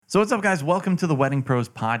So what's up, guys? Welcome to the Wedding Pros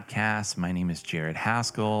podcast. My name is Jared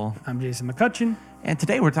Haskell. I'm Jason McCutcheon. And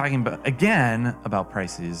today we're talking about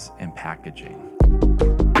prices and packaging.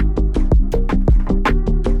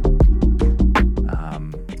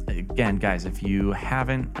 Again, guys, if you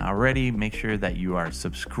haven't already, make sure that you are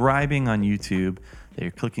subscribing on YouTube, that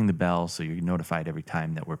you're clicking the bell so you're notified every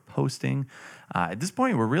time that we're posting. At this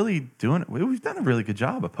point, we've done a really good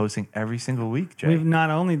job of posting every single week, Jay. We've not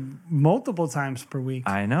only multiple times per week.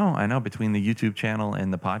 I know. Between the YouTube channel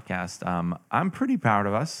and the podcast, I'm pretty proud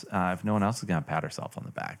of us. If no one else is going to pat herself on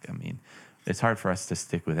the back, I mean, it's hard for us to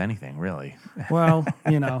stick with anything, really. Well,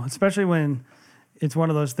 especially when it's one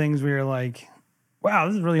of those things where you're like, wow,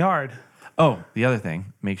 this is really hard. Oh, the other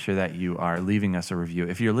thing, make sure that you are leaving us a review.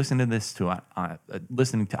 If you're listening to this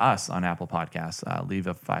listening to us on Apple Podcasts, leave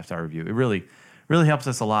a 5-star review. It really helps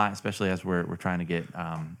us a lot, especially as we're trying to get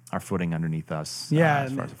our footing underneath us. Yeah,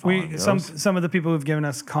 as far as some of the people who've given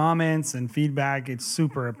us comments and feedback, it's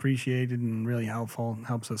super appreciated and really helpful. It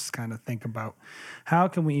helps us kind of think about how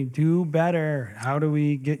can we do better? How do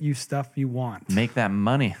we get you stuff you want? Make that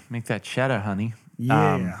money, make that cheddar, honey.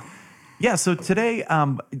 Yeah. Yeah, so today,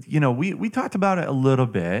 we talked about it a little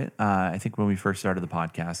bit, I think when we first started the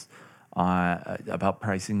podcast, about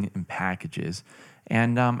pricing and packages.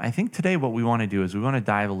 And I think today what we want to do is we want to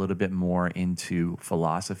dive a little bit more into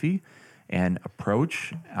philosophy and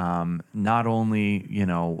approach, not only,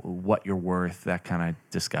 what you're worth, that kind of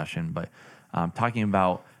discussion, but talking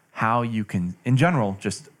about how you can, in general,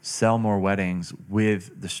 just sell more weddings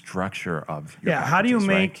with the structure of your packages. How do you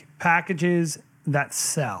make packages that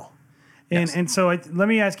sell? And so let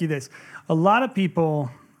me ask you this. A lot of people,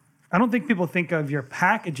 I don't think people think of your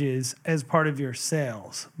packages as part of your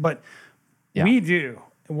sales, but we do.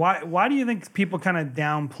 Why do you think people kind of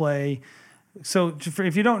downplay? So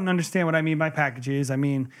if you don't understand what I mean by packages, I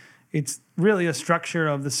mean, it's really a structure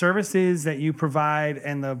of the services that you provide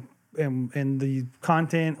and the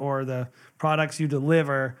content or the products you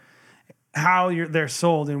deliver, how they're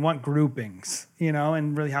sold in what groupings,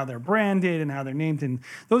 and really how they're branded and how they're named. And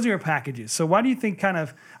those are your packages. So why do you think I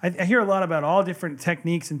hear a lot about all different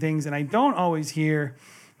techniques and things, and I don't always hear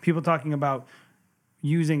people talking about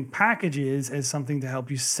using packages as something to help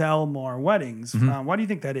you sell more weddings. Mm-hmm. Why do you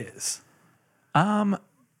think that is? I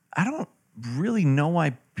don't really know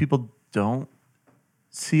why people don't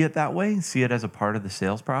see it that way, see it as a part of the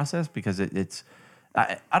sales process, because it's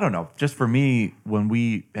I don't know. Just for me, when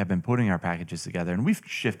we have been putting our packages together, and we've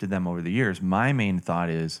shifted them over the years, my main thought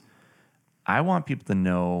is I want people to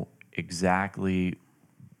know exactly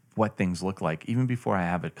what things look like, even before I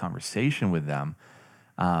have a conversation with them,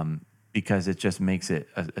 because it just makes it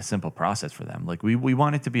a simple process for them. Like we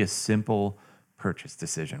want it to be a simple purchase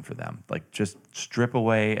decision for them. Like just strip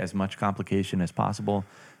away as much complication as possible,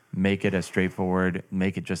 make it as straightforward,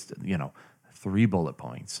 make it just 3 bullet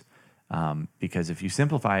points. Because if you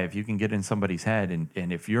simplify, if you can get in somebody's head,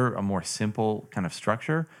 and if you're a more simple kind of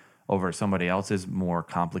structure over somebody else's more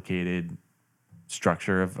complicated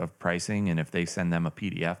structure of pricing, and if they send them a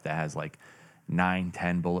PDF that has like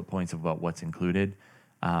 9-10 bullet points about what's included,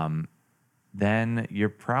 then you're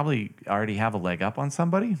probably already have a leg up on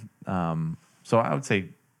somebody. So I would say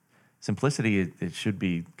simplicity, it should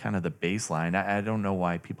be kind of the baseline. I don't know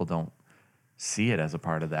why people don't see it as a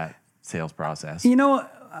part of that sales process.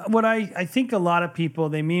 What I think a lot of people,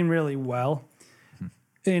 they mean really well.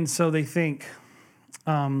 And so they think,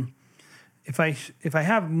 if I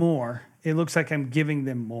have more, it looks like I'm giving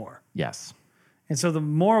them more. Yes. And so the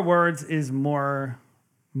more words is more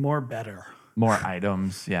better. More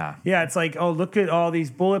items, yeah. Yeah, it's like, oh, look at all these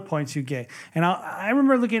bullet points you get. And I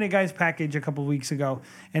remember looking at a guy's package a couple of weeks ago,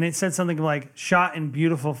 and it said something like, shot in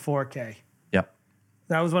beautiful 4K. Yep.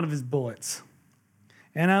 That was one of his bullets.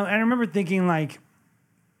 And I remember thinking, like,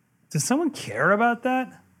 does someone care about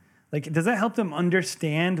that? Like, does that help them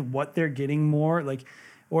understand what they're getting more? Like,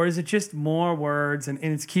 or is it just more words and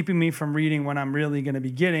it's keeping me from reading what I'm really going to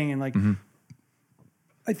be getting? And like,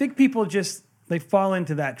 I think people they fall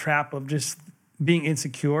into that trap of just being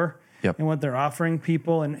insecure in what they're offering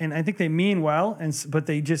people. And I think they mean well, but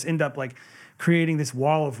they just end up like creating this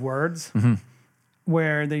wall of words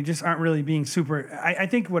where they just aren't really being super. I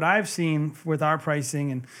think what I've seen with our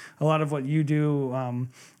pricing and a lot of what you do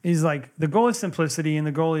is like the goal is simplicity, and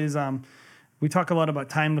the goal is we talk a lot about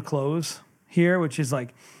time to close here, which is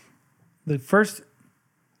like the first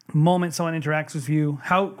moment someone interacts with you,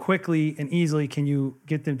 how quickly and easily can you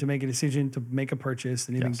get them to make a decision to make a purchase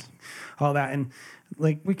and even all that. And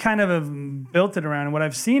like we kind of have built it around, and what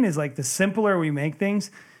I've seen is like the simpler we make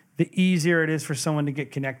things, the easier it is for someone to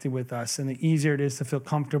get connected with us, and the easier it is to feel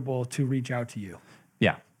comfortable to reach out to you.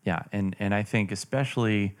 Yeah. Yeah. And I think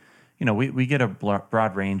especially, we get a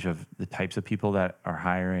broad range of the types of people that are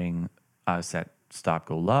hiring us at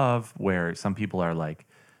Stopgolove, where some people are like,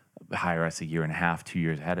 hire us a year and a half, 2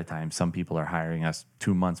 years ahead of time. Some people are hiring us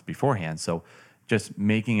 2 months beforehand. So just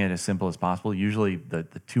making it as simple as possible. Usually the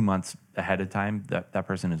 2 months ahead of time, that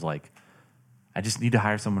person is like, I just need to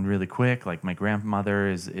hire someone really quick. Like my grandmother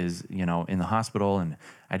is in the hospital, and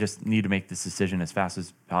I just need to make this decision as fast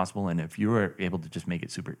as possible. And if you were able to just make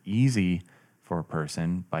it super easy for a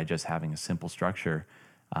person by just having a simple structure,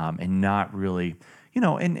 and not really,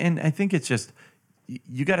 and I think it's just,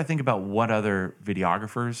 you got to think about what other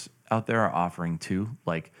videographers out there are offering too,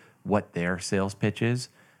 like what their sales pitch is.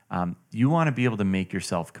 You want to be able to make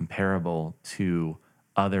yourself comparable to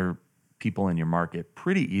other people in your market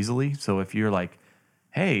pretty easily. So if you're like,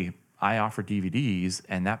 hey, I offer DVDs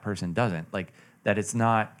and that person doesn't, like that, it's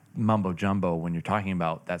not mumbo jumbo when you're talking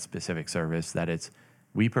about that specific service, that it's,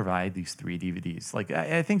 we provide these 3 DVDs. Like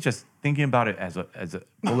I think just thinking about it as a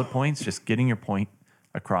bullet points, just getting your point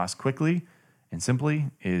across quickly and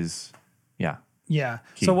simply is, yeah.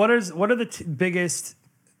 Key. So what are the biggest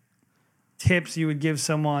tips you would give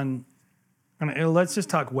someone? And let's just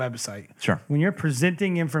talk website. Sure. When you're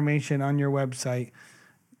presenting information on your website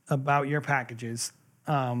about your packages,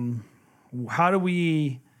 how do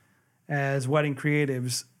we, as wedding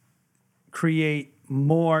creatives, create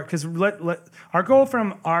more? Because our goal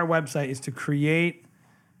from our website is to create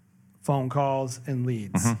phone calls and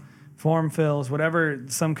leads, form fills, whatever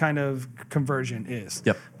some kind of conversion is.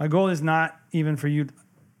 Yep. My goal is not even for you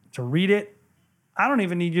to read it. I don't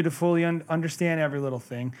even need you to fully understand every little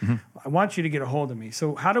thing. I want you to get a hold of me.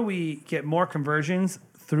 So how do we get more conversions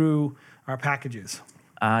through our packages?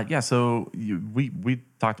 So we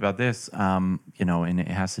talked about this, and it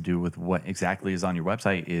has to do with what exactly is on your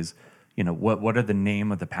website is, what are the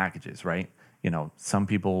name of the packages, right? Some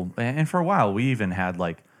people, and for a while we even had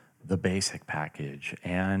like the basic package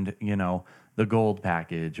and, the gold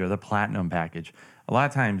package or the platinum package. A lot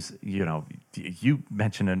of times, you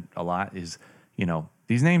mentioned it a lot is,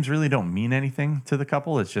 these names really don't mean anything to the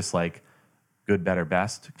couple. It's just like good, better,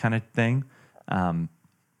 best kind of thing.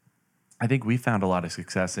 I think we found a lot of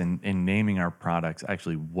success in naming our products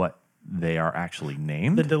actually what they are actually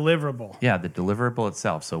named. The deliverable. Yeah, the deliverable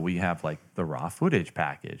itself. So we have like the raw footage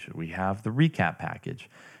package. We have the recap package.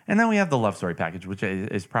 And then we have the love story package, which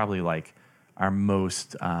is probably like our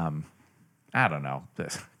most,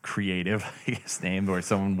 creative, I guess, name, where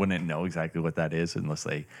someone wouldn't know exactly what that is unless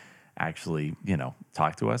they actually,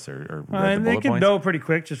 talk to us or read the they bullet can points. know pretty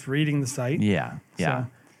quick just reading the site. Yeah.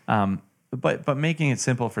 But making it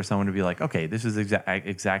simple for someone to be like, okay, this is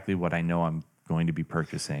exactly what I know I'm going to be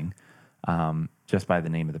purchasing, just by the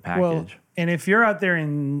name of the package. Well, and if you're out there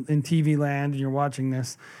in TV land and you're watching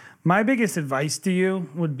this, my biggest advice to you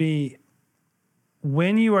would be,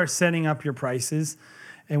 when you are setting up your prices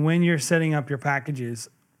and when you're setting up your packages,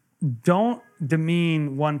 don't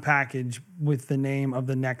demean one package with the name of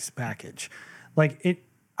the next package.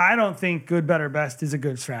 I don't think good, better, best is a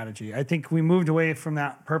good strategy. I think we moved away from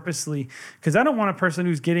that purposely because I don't want a person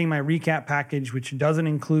who's getting my recap package, which doesn't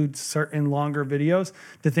include certain longer videos,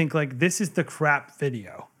 to think like this is the crap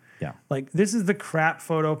video. Yeah. Like this is the crap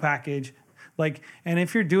photo package. And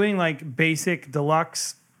if you're doing like basic,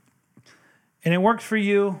 deluxe, and it works for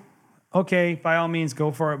you, okay, by all means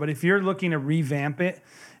go for it. But if you're looking to revamp it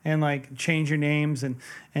and like change your names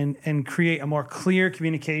and create a more clear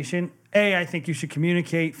communication, I think you should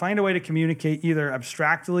find a way to communicate either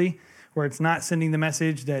abstractly, where it's not sending the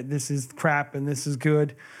message that this is crap and this is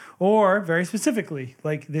good, or very specifically,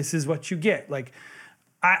 like this is what you get.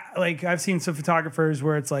 I've seen some photographers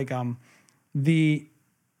where it's like the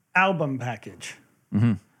album package.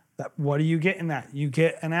 What do you get in that? You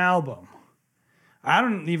get an album. I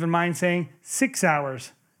don't even mind saying 6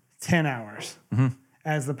 hours, 10 hours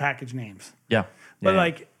as the package names. Yeah.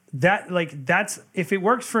 But that's, if it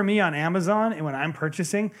works for me on Amazon and when I'm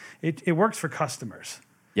purchasing, it works for customers.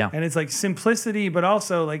 Yeah. And it's like simplicity, but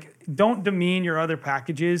also like don't demean your other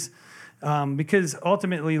packages, because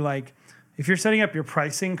ultimately, like if you're setting up your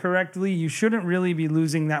pricing correctly, you shouldn't really be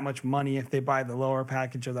losing that much money if they buy the lower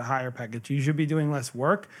package or the higher package. You should be doing less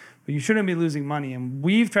work, but you shouldn't be losing money. And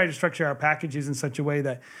we've tried to structure our packages in such a way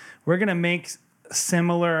that we're going to make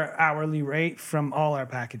similar hourly rate from all our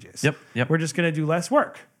packages. Yep. We're just going to do less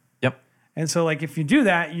work. Yep. And so like if you do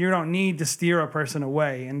that, you don't need to steer a person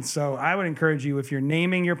away. And so I would encourage you, if you're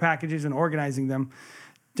naming your packages and organizing them,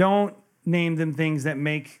 don't name them things that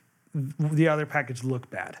make the other package look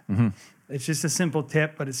bad. It's just a simple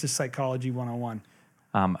tip, but it's just psychology 101.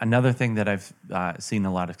 Another thing that I've seen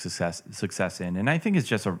a lot of success in, and I think it's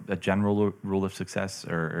just a general rule of success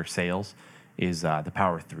or sales, is the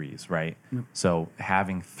power of threes, right? Yep. So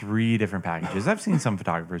having 3 different packages. I've seen some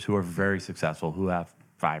photographers who are very successful who have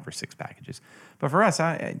 5 or 6 packages, but for us,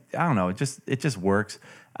 I don't know. It just works.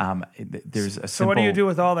 There's a simple, so what do you do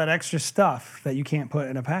with all that extra stuff that you can't put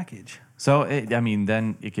in a package? So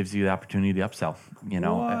then it gives you the opportunity to upsell.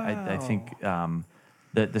 I think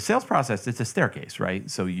the sales process, it's a staircase,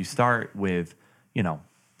 right? So you start with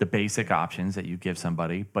the basic options that you give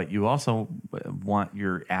somebody, but you also want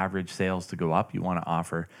your average sales to go up. You want to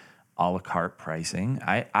offer a la carte pricing.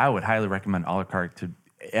 I would highly recommend a la carte to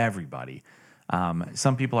everybody.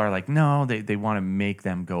 Some people are like, no, they want to make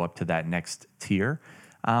them go up to that next tier.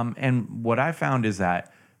 And what I found is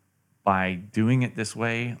that by doing it this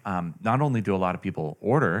way, not only do a lot of people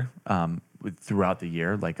order throughout the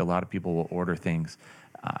year, like a lot of people will order things,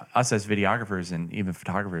 us as videographers and even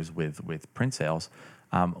photographers with print sales,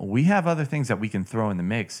 we have other things that we can throw in the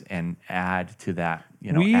mix and add to that,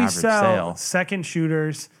 we average sell sale. Second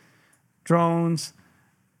shooters, drones,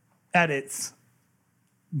 edits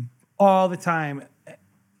all the time.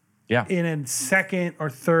 Yeah. In a second or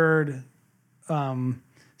third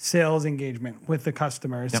sales engagement with the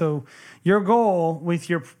customer. Yep. So your goal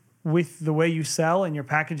with the way you sell and your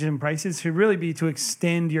packages and prices should really be to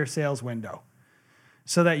extend your sales window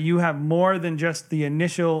so that you have more than just the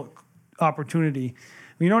initial opportunity.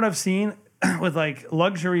 You know what I've seen with like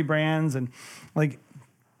luxury brands and like,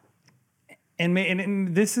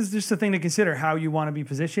 and this is just a thing to consider how you want to be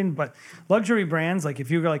positioned. But luxury brands, like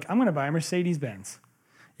if you're like, I'm going to buy a Mercedes-Benz.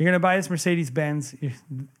 You're going to buy this Mercedes-Benz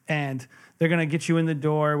and they're going to get you in the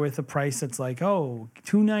door with a price that's like,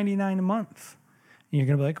 $299 a month. And you're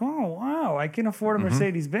going to be like, oh, wow, I can afford a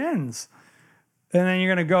Mercedes-Benz. And then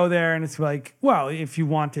you're going to go there and it's like, well, if you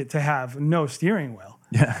want it to have no steering wheel.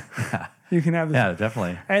 Yeah. You can have this. Yeah,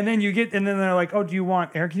 definitely. And then and then they're like, oh, do you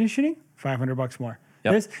want air conditioning? $500 more.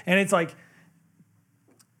 Yep. And it's like,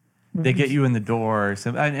 they get you in the door.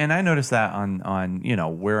 So, and I noticed that on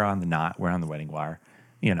we're on the wedding wire.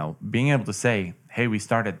 Being able to say, hey, we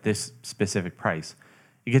start at this specific price,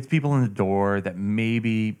 it gets people in the door that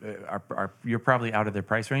maybe are you're probably out of their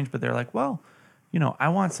price range, but they're like, well, I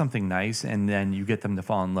want something nice, and then you get them to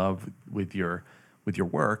fall in love with your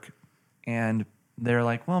work, and they're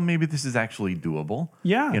like, well, maybe this is actually doable.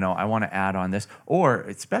 Yeah. I want to add on this, or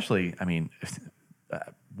especially,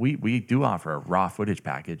 we do offer a raw footage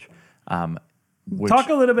package. Talk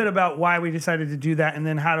a little bit about why we decided to do that, and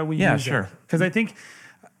then how do we use it? Because I think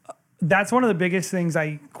that's one of the biggest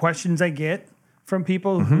questions I get from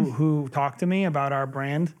people who talk to me about our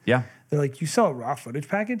brand. Yeah. They're like, you sell a raw footage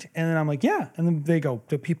package? And then I'm like, yeah. And then they go,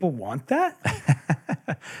 do people want that?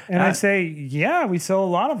 And I say, yeah, we sell a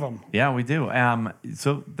lot of them. Yeah, we do.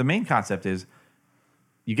 So the main concept is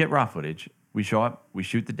you get raw footage. We show up, we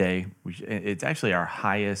shoot the day. It's actually our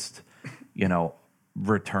highest,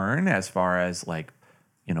 return as far as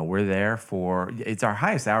we're there it's our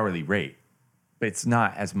highest hourly rate. It's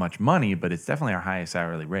not as much money, but it's definitely our highest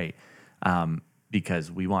hourly rate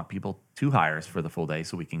because we want people to hire us for the full day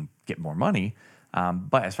so we can get more money.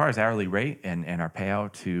 But as far as hourly rate and our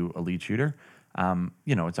payout to a lead shooter,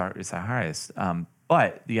 it's our highest.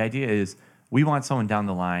 But the idea is we want someone down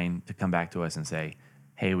the line to come back to us and say,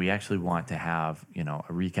 hey, we actually want to have,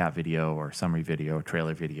 a recap video or summary video,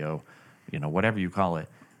 trailer video, whatever you call it,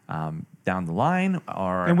 down the line.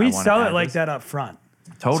 And we sell it like that up front.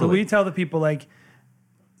 Totally. So we tell the people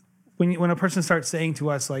when a person starts saying to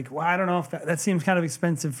us well, I don't know if that seems kind of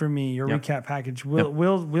expensive for me, your recap package.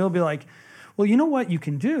 We'll be like, well, you know what you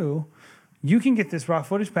can do? You can get this raw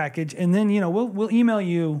footage package, and then we'll email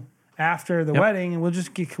you after the wedding, and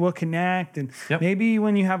we'll connect, and maybe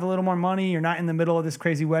when you have a little more money, you're not in the middle of this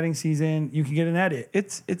crazy wedding season, you can get an edit.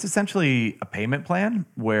 It's essentially a payment plan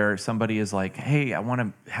where somebody is like, hey, I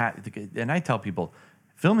want to and I tell people,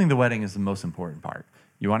 filming the wedding is the most important part.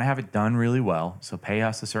 You want to have it done really well, so pay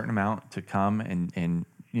us a certain amount to come and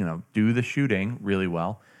do the shooting really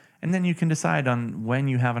well. And then you can decide on when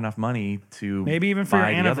you have enough money to maybe even for your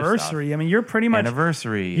anniversary. You're pretty much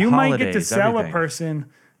anniversary. You holidays, might get to sell everything. A person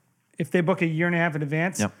if they book a year and a half in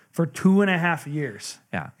advance for 2.5 years.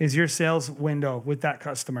 Yeah, is your sales window with that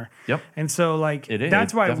customer. Yep. And so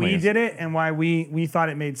that's why we did it and why we thought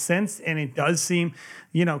it made sense. And it does seem,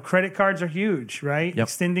 credit cards are huge, right? Yep.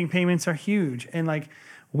 Extending payments are huge, and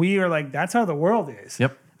we are that's how the world is.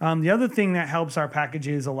 Yep. The other thing that helps our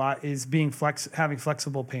packages a lot is having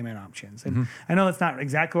flexible payment options. And I know that's not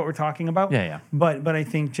exactly what we're talking about. Yeah. But I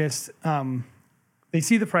think just they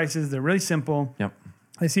see the prices. They're really simple. Yep.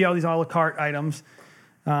 They see all these a la carte items.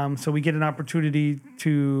 So we get an opportunity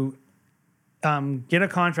to get a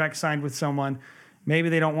contract signed with someone. Maybe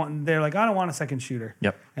they're like, I don't want a second shooter.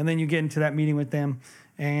 Yep. And then you get into that meeting with them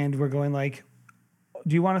and we're going like,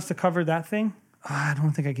 do you want us to cover that thing? I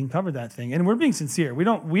don't think I can cover that thing. And we're being sincere. We're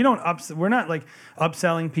not like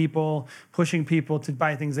upselling people, pushing people to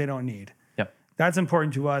buy things they don't need. Yep. That's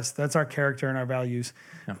important to us. That's our character and our values.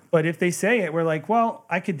 Yep. But if they say it, we're like, well,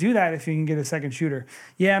 I could do that if you can get a second shooter.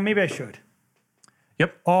 Yeah, maybe I should.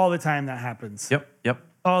 Yep. All the time that happens. Yep.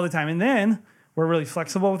 All the time. And then we're really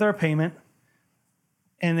flexible with our payment.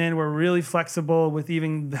 And then we're really flexible with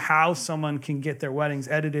even how someone can get their weddings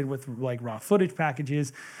edited with like raw footage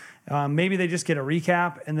packages. Maybe they just get a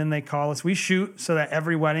recap and then they call us. We shoot so that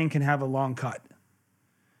every wedding can have a long cut.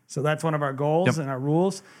 So that's one of our goals and our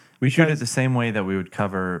rules. We shoot it the same way that we would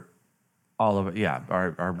cover all of it. Yeah,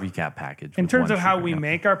 our recap package. In terms of how we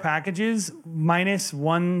make our packages, minus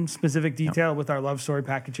one specific detail with our love story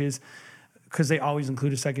packages, because they always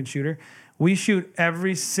include a second shooter. We shoot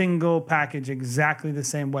every single package exactly the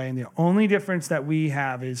same way. And the only difference that we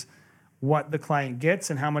have is what the client gets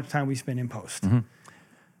and how much time we spend in post. Mm-hmm.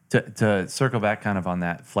 To circle back kind of on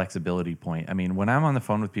that flexibility point, I mean, when I'm on the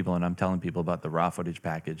phone with people and I'm telling people about the raw footage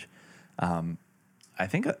package, I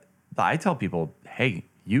think I tell people, hey,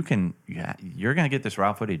 you're going to get this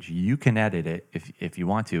raw footage. You can edit it if you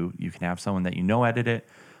want to. You can have someone that edit it.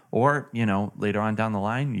 Or, later on down the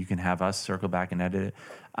line, you can have us circle back and edit it.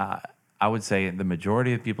 I would say the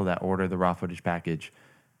majority of people that order the raw footage package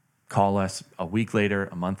call us a week later,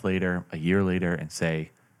 a month later, a year later, and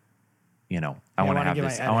say, I want to have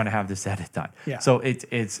this. I want to have this edit done. Yeah. So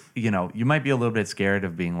it's you might be a little bit scared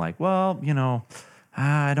of being like, well,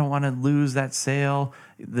 I don't want to lose that sale.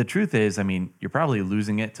 The truth is, I mean, you're probably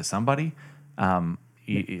losing it to somebody. Probably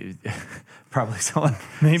someone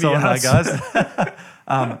like us.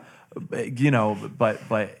 But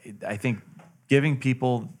I think giving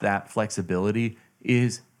people that flexibility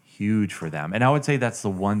is huge for them. And I would say that's the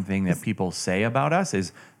one thing that people say about us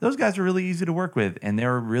is those guys are really easy to work with and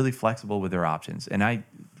they're really flexible with their options. And I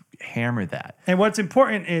hammer that. And what's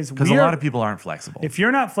important is because a lot of people aren't flexible. If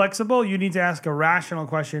you're not flexible, you need to ask a rational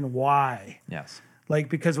question. Why? Yes. Like,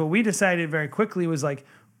 because what we decided very quickly was like,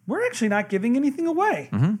 we're actually not giving anything away.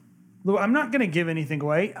 Mm-hmm. I'm not going to give anything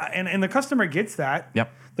away. And the customer gets that.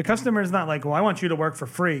 Yep. The customer is not like, well, I want you to work for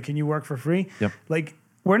free. Can you work for free? Yep. Like,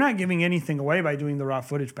 we're not giving anything away by doing the raw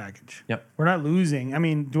footage package. Yep. We're not losing. I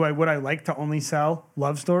mean, would I like to only sell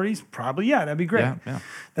love stories? Probably, yeah. That'd be great. Yeah.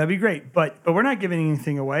 That'd be great. But we're not giving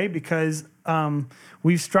anything away because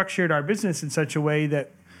we've structured our business in such a way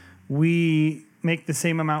that we make the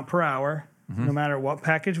same amount per hour, no matter what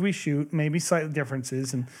package we shoot. Maybe slight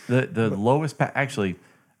differences. And the lowest actually,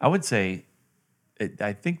 I would say.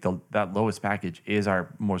 I think that lowest package is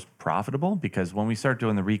our most profitable because when we start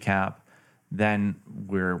doing the recap, then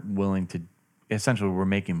we're willing to essentially we're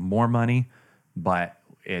making more money, but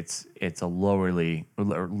it's a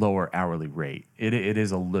lower hourly rate. It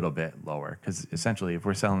is a little bit lower because essentially if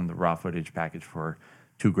we're selling the raw footage package for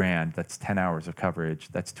 $2,000, that's 10 hours of coverage.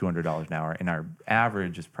 That's $200 an hour, and our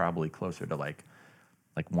average is probably closer to like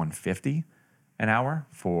 $150 an hour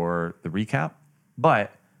for the recap.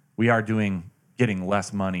 But we are getting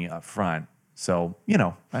less money up front. So,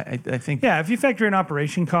 I think... Yeah, if you factor in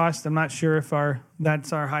operation cost, I'm not sure if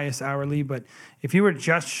that's our highest hourly, but if you were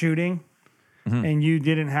just shooting and you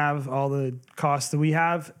didn't have all the costs that we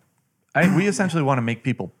have... we essentially want to make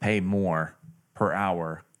people pay more per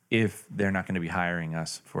hour if they're not going to be hiring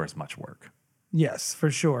us for as much work. Yes, for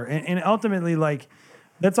sure. And ultimately, like,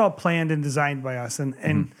 that's all planned and designed by us.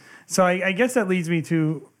 And so I guess that leads me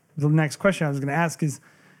to the next question I was going to ask is,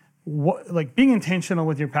 being intentional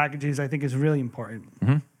with your packages, I think is really important.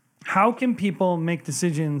 Mm-hmm. How can people make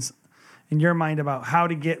decisions in your mind about how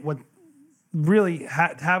to get how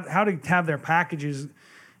to have their packages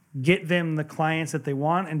get them the clients that they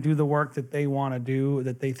want and do the work that they want to do,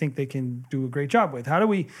 that they think they can do a great job with? How do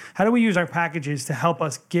we use our packages to help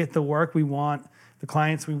us get the work we want, the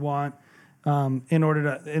clients we want, in order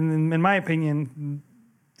to, in my opinion,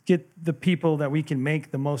 get the people that we can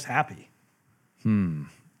make the most happy?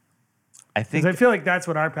 I feel like that's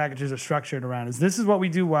what our packages are structured around. This is what we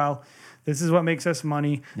do well. This is what makes us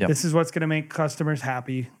money. Yep. This is what's going to make customers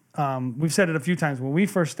happy. We've said it a few times. When we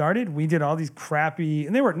first started, we did all these crappy,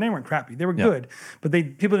 and they weren't crappy. They were good, but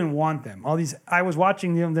people didn't want them. I was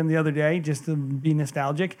watching them the other day just to be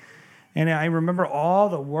nostalgic, and I remember all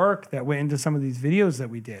the work that went into some of these videos that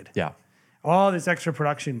we did. Yeah, all this extra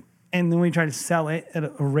production, and then we tried to sell it at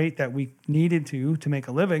a rate that we needed to make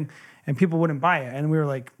a living, and people wouldn't buy it, and we were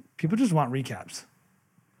like, people just want recaps.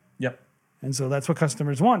 Yep. And so that's what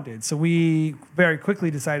customers wanted. So we very quickly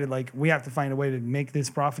decided, like, we have to find a way to make this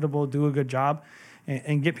profitable, do a good job,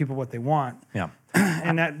 and get people what they want. Yeah.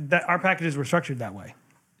 And that our packages were structured that way.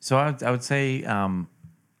 So I would say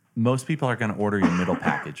most people are going to order your middle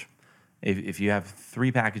package. If you have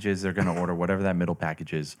 3 packages, they're going to order whatever that middle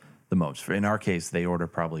package is the most. In our case, they order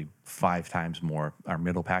probably 5 times more our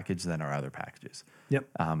middle package than our other packages. Yep.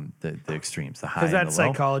 The extremes, the high Because and that's the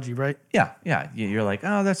low. psychology, right? Yeah. You're like,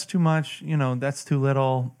 oh, that's too much. That's too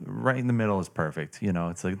little. Right in the middle is perfect.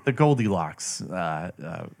 It's like the Goldilocks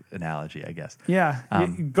analogy, I guess. Yeah.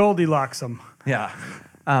 Goldilocks them. Yeah.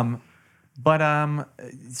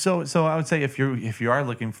 So I would say if you are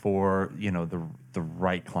looking for the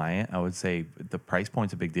right client, I would say the price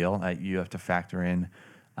point's a big deal. You have to factor in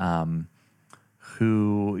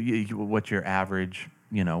what your average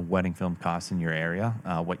wedding film costs in your area,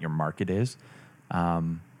 what your market is.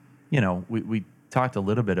 We talked a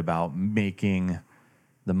little bit about making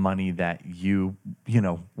the money that you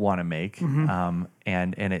want to make, and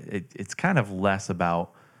it's kind of less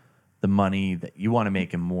about the money that you want to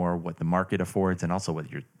make and more what the market affords and also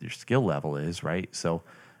what your skill level is, right? So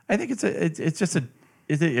I think it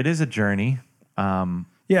is a journey.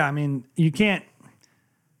 Yeah, I mean, you can't.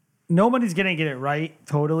 Nobody's gonna get it right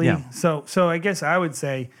totally. Yeah. So I guess I would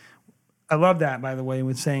say, I love that, by the way,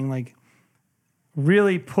 with saying, like,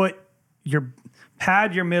 really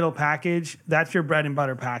pad your middle package. That's your bread and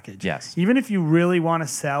butter package. Yes. Even if you really want to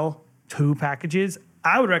sell 2 packages,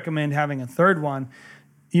 I would recommend having a third one,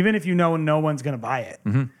 even if no one's going to buy it,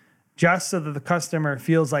 just so that the customer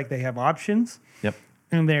feels like they have options. Yep.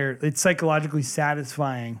 And it's psychologically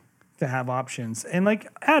satisfying to have options, and, like,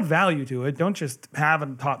 add value to it. Don't just have a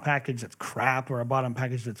top package that's crap or a bottom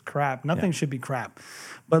package that's crap. Nothing should be crap,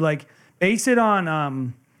 but, like, base it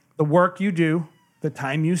on the work you do, the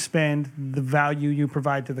time you spend, the value you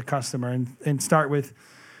provide to the customer, and start with.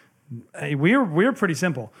 We're pretty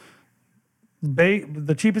simple.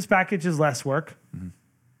 The cheapest package is less work. Mm-hmm.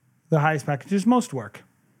 The highest package is most work.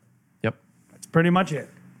 Yep. That's pretty much it.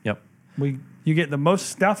 Yep. You get the most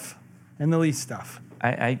stuff and the least stuff.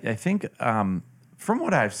 I think from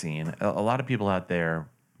what I've seen, a lot of people out there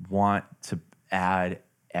want to add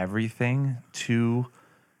everything to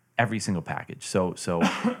every single package. So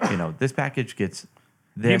this package gets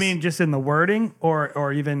this. You mean just in the wording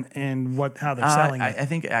or even in how they're selling it? I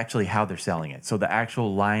think actually how they're selling it. So the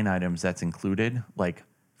actual line items that's included, like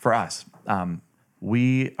for us,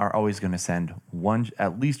 we are always going to send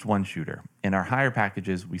at least one shooter. In our higher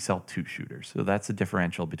packages, we sell 2 shooters. So that's the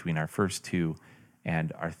differential between our first 2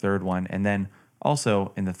 and our third one. And then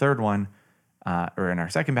also in the third one, or in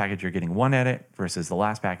our second package, you're getting 1 edit versus the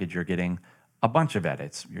last package, you're getting a bunch of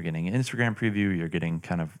edits. You're getting an Instagram preview, you're getting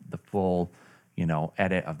kind of the full,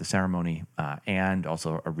 edit of the ceremony, and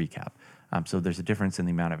also a recap. So there's a difference in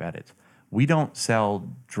the amount of edits. We don't sell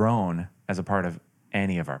drone as a part of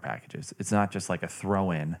any of our packages. It's not just like a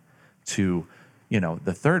throw-in to,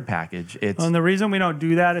 the third package. And the reason we don't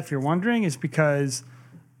do that, if you're wondering, is because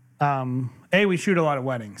we shoot a lot of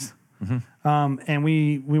weddings. Mm-hmm. And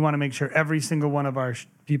we want to make sure every single one of our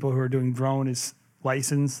people who are doing drone is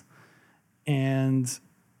licensed. And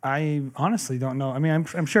I honestly don't know. I mean,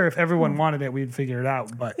 I'm sure if everyone wanted it, we'd figure it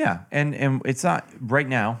out. But yeah, and it's not right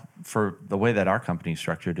now, for the way that our company is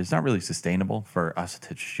structured, it's not really sustainable for us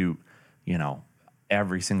to shoot,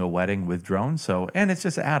 every single wedding with drones. So, and it's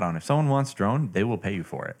just an add-on. If someone wants drone, they will pay you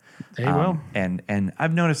for it. They will. And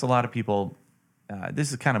I've noticed a lot of people. This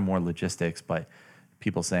is kind of more logistics, but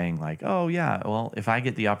people saying like, "Oh yeah, well, if I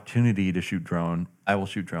get the opportunity to shoot drone, I will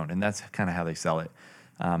shoot drone," and that's kind of how they sell it.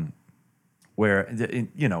 Where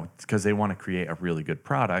it's because they want to create a really good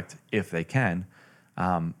product if they can.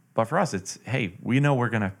 But for us, it's, hey, we know we're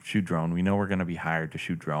going to shoot drone. We know we're going to be hired to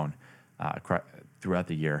shoot drone throughout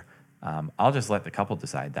the year. I'll just let the couple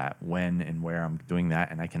decide that when and where I'm doing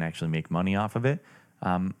that, and I can actually make money off of it.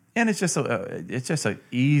 And it's just an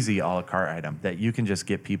easy a la carte item that you can just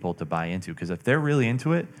get people to buy into, because if they're really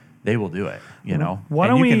into it, they will do it. Can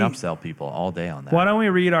upsell people all day on that. Why don't we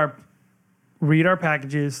read our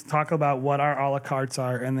packages, talk about what our a la cartes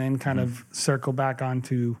are, and then kind of circle back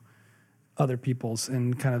onto other people's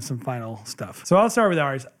and kind of some final stuff. So I'll start with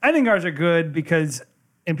ours. I think ours are good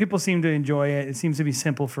and people seem to enjoy it. It seems to be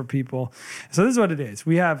simple for people. So this is what it is.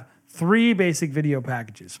 We have 3 basic video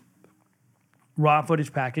packages. Raw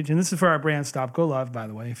footage package, and this is for our brand Stopgolove, by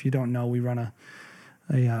the way. If you don't know, we run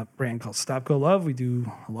a brand called Stopgolove. We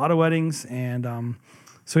do a lot of weddings, and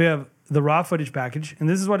so we have the raw footage package, and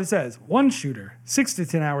this is what it says: 1 shooter, 6 to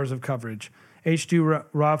 10 hours of coverage, HD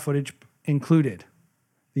raw footage included.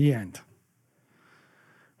 The end.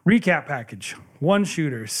 Recap package, 1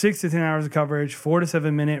 shooter, 6 to 10 hours of coverage, 4 to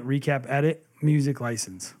 7 minute recap edit, music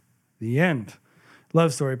license. The end.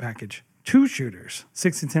 Love story package, 2 shooters,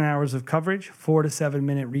 6 to 10 hours of coverage, 4 to 7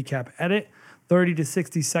 minute recap edit, 30 to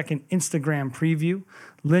 60 second Instagram preview,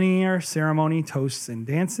 linear ceremony, toasts and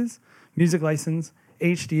dances, music license,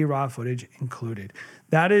 HD raw footage included.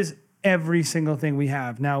 That is every single thing we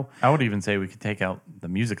have. Now, I would even say we could take out the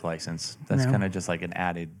music license. That's kind of just like an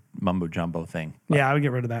added mumbo jumbo thing. But, yeah, I would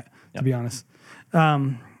get rid of that, to be honest.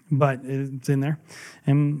 But it's in there.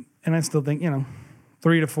 And I still think,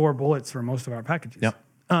 3 to 4 bullets for most of our packages. Yep.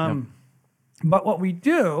 But what we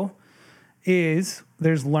do is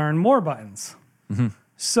there's learn more buttons. Mm-hmm.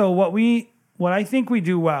 So what I think we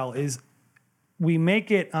do well is we make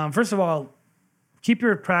it, first of all, keep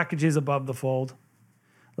your packages above the fold.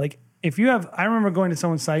 Like if you have, I remember going to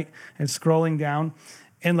someone's site and scrolling down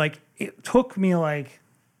and like, it took me like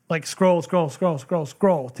scroll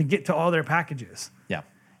to get to all their packages. Yeah.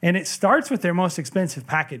 And it starts with their most expensive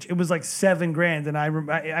package. It was like $7,000. And I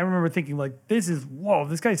remember thinking like, this guy's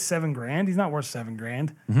 $7,000. He's not worth $7,000.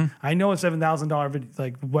 Mm-hmm. I know it's $7,000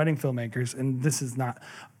 like wedding filmmakers. And this is not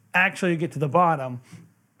actually get to the bottom.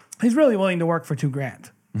 He's really willing to work for $2,000.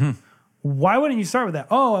 Mm-hmm. Why wouldn't you start with that?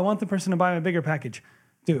 Oh, I want the person to buy my bigger package.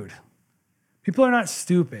 Dude, people are not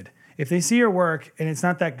stupid. If they see your work and it's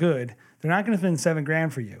not that good, they're not going to spend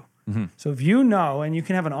 $7,000 for you. Mm-hmm. So if you know, and you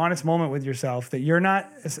can have an honest moment with yourself that you're not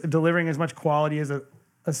delivering as much quality as a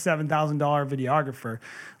 $7,000 videographer,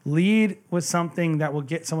 lead with something that will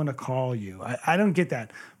get someone to call you. I don't get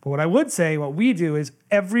that. But what I would say, what we do is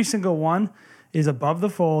every single one is above the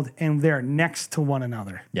fold and they're next to one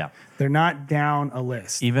another. Yeah. They're not down a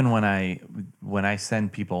list. Even when I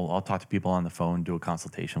send people, I'll talk to people on the phone, do a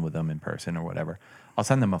consultation with them in person or whatever. I'll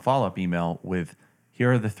send them a follow-up email with,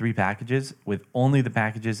 here are the 3 packages with only the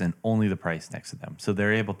packages and only the price next to them. So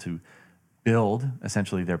they're able to build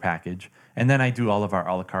essentially their package. And then I do all of our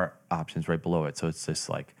a la carte options right below it. So it's just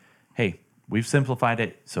like, hey, we've simplified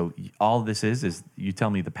it. So all this is you tell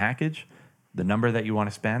me the package, the number that you want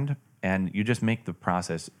to spend, and you just make the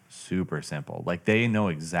process super simple. Like they know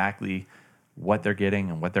exactly what they're getting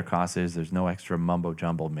and what their cost is. There's no extra mumbo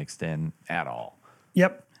jumbo mixed in at all.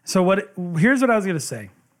 Yep. So here's what I was going to say.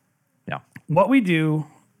 Yeah. What we do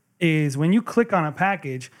is when you click on a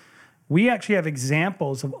package, we actually have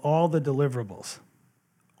examples of all the deliverables.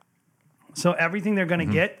 So everything they're going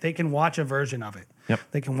to get, they can watch a version of it. Yep.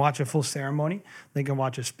 They can watch a full ceremony. They can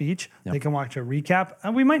watch a speech. Yep. They can watch a recap.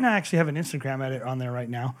 And we might not actually have an Instagram edit on there right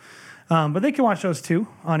now, but they can watch those too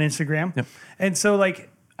on Instagram. Yep. And so like...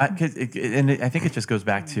 I think it just goes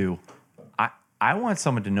back to, I want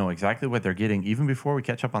someone to know exactly what they're getting even before we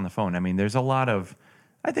catch up on the phone. I mean,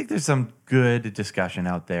 I think there's some good discussion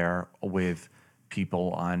out there with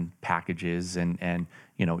people on packages and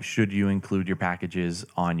should you include your packages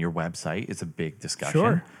on your website? It's a big discussion.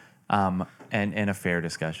 Sure. And a fair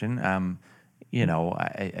discussion.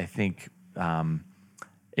 I think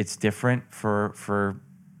it's different for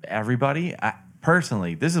everybody.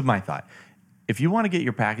 Personally, this is my thought. If you want to get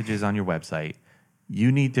your packages on your website,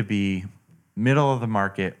 you need to be middle of the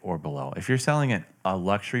market or below. If you're selling a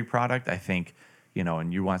luxury product, I think,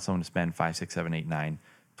 and you want someone to spend 5, 6, 7, 8, 9,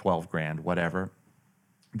 12 grand, whatever,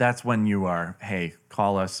 that's when you are, hey,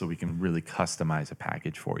 call us so we can really customize a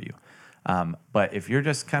package for you. But if you're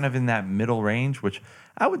just kind of in that middle range, which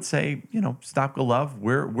I would say, Stopgolove,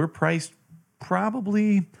 we're priced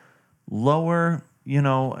probably lower,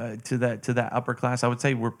 to that upper class. I would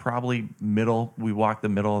say we're probably middle. We walk the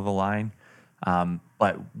middle of the line.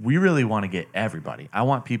 But we really want to get everybody. I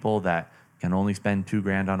want people that can only spend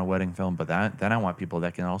 $2,000 on a wedding film, but then I want people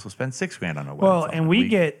that can also spend $6,000 on a wedding film. Well, and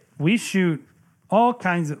we shoot all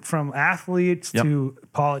kinds of, from athletes to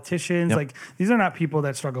politicians. Yep. Like these are not people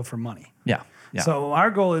that struggle for money. Yeah. So our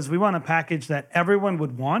goal is we want a package that everyone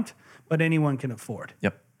would want, but anyone can afford.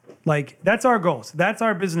 Yep. Like that's our goals. That's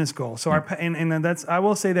our business goal. So I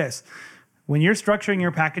will say this. When you're structuring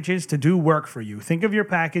your packages to do work for you, think of your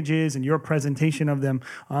packages and your presentation of them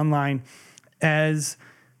online as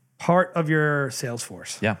part of your sales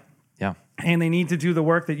force. Yeah. And they need to do the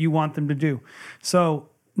work that you want them to do. So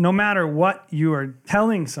no matter what you are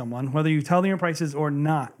telling someone, whether you tell them your prices or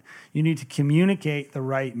not, you need to communicate the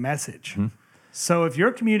right message. Mm-hmm. So if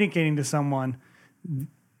you're communicating to someone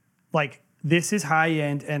like this is high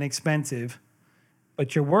end and expensive,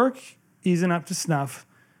 but your work isn't up to snuff,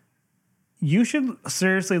 you should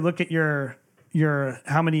seriously look at your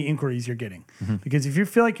how many inquiries you're getting. Because if you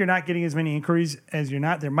feel like you're not getting as many inquiries as you're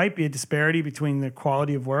not, there might be a disparity between the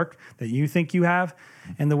quality of work that you think you have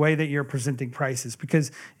and the way that you're presenting prices.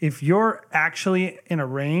 Because if you're actually in a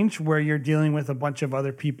range where you're dealing with a bunch of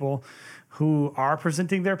other people who are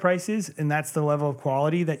presenting their prices, and that's the level of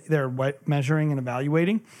quality that they're measuring and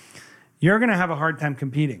evaluating, you're going to have a hard time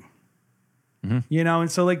competing. You know,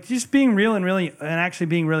 and so like just being real and actually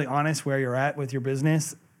being really honest where you're at with your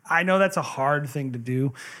business. I know that's a hard thing to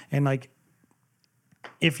do. And like,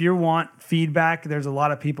 if you want feedback, there's a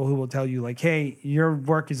lot of people who will tell you like, hey, your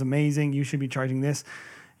work is amazing. You should be charging this.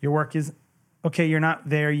 Your work is okay. You're not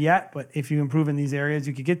there yet, but if you improve in these areas,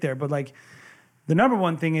 you could get there. But like the number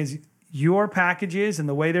one thing is your packages and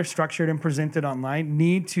the way they're structured and presented online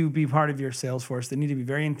need to be part of your sales force. They need to be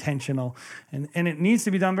very intentional and it needs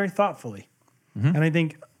to be done very thoughtfully. And I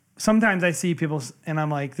think sometimes I see people and I'm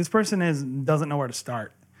like, this person doesn't know where to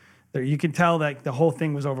start. You can tell that the whole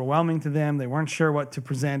thing was overwhelming to them. They weren't sure what to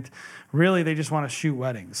present. Really, they just want to shoot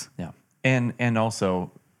weddings. Yeah. And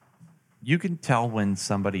also, you can tell when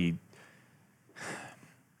somebody,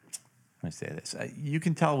 let me say this, you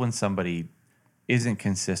can tell when somebody isn't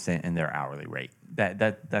consistent in their hourly rate.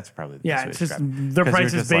 That's probably the best way it's to just describe it. their price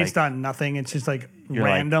is just based like, on nothing. It's just like you're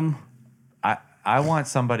random. I want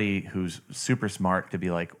somebody who's super smart to be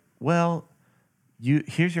like, well,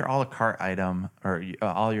 here's your a la carte item, or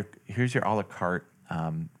here's your a la carte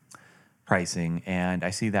pricing, and I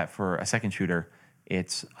see that for a second shooter,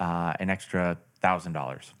 it's an extra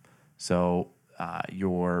 $1,000. So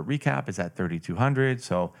your recap is at $3,200.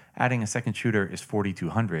 So adding a second shooter is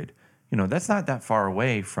 $4,200. You know, that's not that far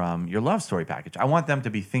away from your love story package. I want them to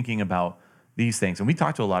be thinking about these things, and we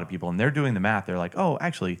talk to a lot of people, and they're doing the math. They're like, oh,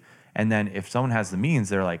 actually, and then if someone has the means,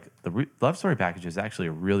 they're like, the love story package is actually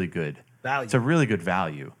a really good Value. It's a really good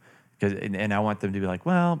value. And I want them to be like,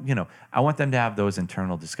 well, you know, I want them to have those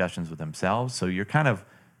internal discussions with themselves. So you're kind of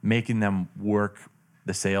making them work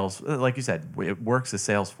the sales, like you said, it works the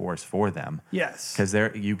sales force for them. Yes. Because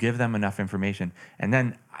you give them enough information. And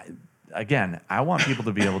then, again, I want people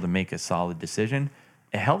to be able to make a solid decision.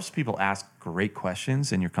 It helps people ask great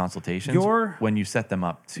questions in your consultations when you set them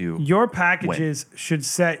up to your packages should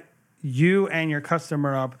set you and your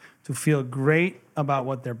customer up to feel great about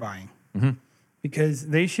what they're buying. Because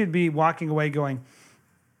they should be walking away going,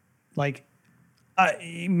 like,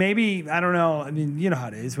 maybe, I don't know. I mean, you know how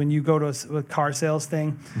it is when you go to a car sales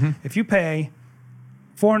thing. If you pay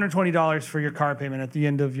 $420 for your car payment at the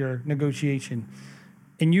end of your negotiation,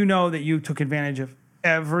 and you know that you took advantage of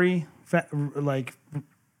every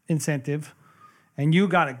incentive, and you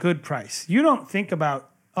got a good price, you don't think about,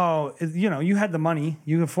 you had the money,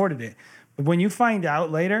 you afforded it. But when you find out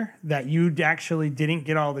later that you actually didn't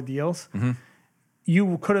get all the deals,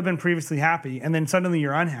 you could have been previously happy, and then suddenly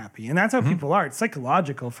you're unhappy. And that's how people are. It's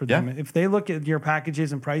psychological for them. Yeah. If they look at your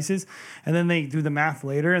packages and prices, and then they do the math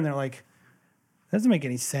later, and they're like, that doesn't make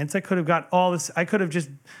any sense. I could have got all this. I could have just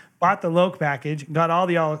bought the Loke package, got all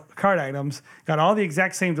the a la carte items, got all the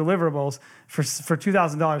exact same deliverables for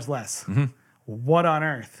 $2,000 less. What on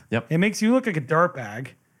earth? Yep. It makes you look like a dirtbag.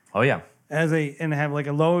 Oh, yeah. And have like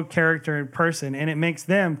a low character person, and it makes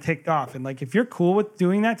them ticked off. And like, if you're cool with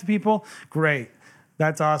doing that to people, great.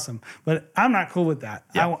 That's awesome. But I'm not cool with that.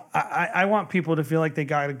 Yeah. I want people to feel like they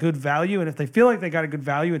got a good value. And if they feel like they got a good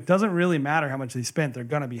value, it doesn't really matter how much they spent. They're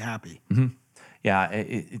going to be happy. Yeah.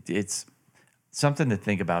 It's something to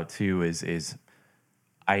think about too is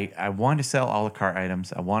I want to sell a la carte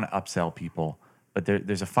items. I want to upsell people, but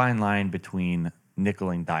there's a fine line between nickel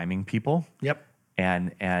and diming people. Yep.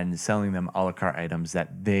 And selling them a la carte items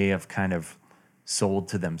that they have kind of sold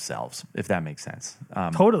to themselves, if that makes sense.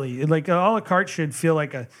 Totally. Like a la carte should feel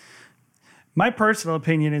like my personal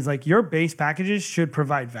opinion is like your base packages should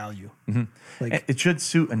provide value. Like it should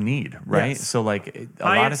suit a need, right? Yes. So like a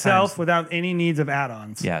by lot itself of times, without any needs of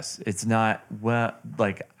add-ons. yes, it's not, well,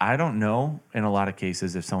 like I don't know in a lot of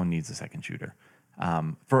cases if someone needs a second shooter.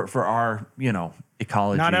 For our,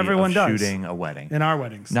 ecology Not everyone of does. shooting a wedding. In our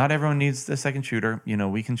weddings. Not everyone needs the second shooter.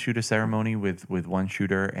 We can shoot a ceremony with one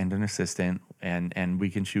shooter and an assistant, and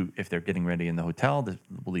we can shoot if they're getting ready in the hotel. The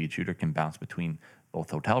lead shooter can bounce between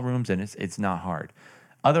both hotel rooms, and it's not hard.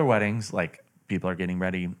 Other weddings, like people are getting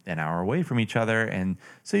ready an hour away from each other, and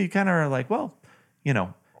so you kind of are like, well,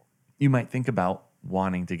 you might think about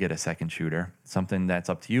wanting to get a second shooter, something that's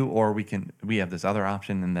up to you, or we have this other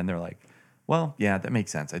option, and then they're like, well, yeah, that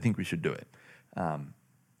makes sense. I think we should do it.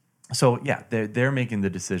 So yeah, they're making the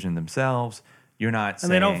decision themselves. You're not And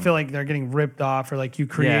saying... they don't feel like they're getting ripped off or like you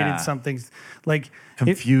created something like...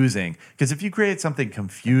 confusing. Because if you create something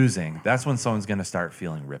confusing, that's when someone's going to start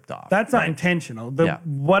feeling ripped off. That's not intentional. Yeah.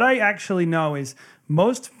 What I actually know is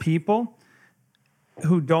most people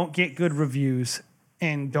who don't get good reviews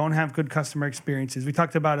and don't have good customer experiences. We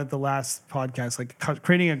talked about it the last podcast, like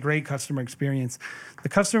creating a great customer experience. The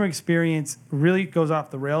customer experience really goes off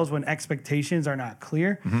the rails when expectations are not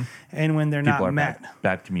clear and when they're People not are met.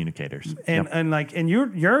 Bad communicators. And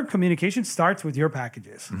your communication starts with your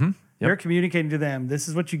packages. You're communicating to them, this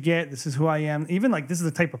is what you get, this is who I am. Even like this is the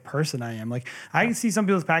type of person I am. Like I can see some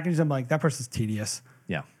people's packages, I'm like, that person's tedious.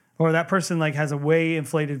 Yeah. Or that person like has a way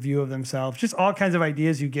inflated view of themselves. Just all kinds of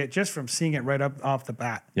ideas you get just from seeing it right up off the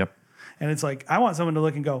bat. Yep. And it's like, I want someone to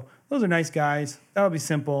look and go, those are nice guys. That'll be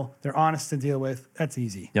simple. They're honest to deal with. That's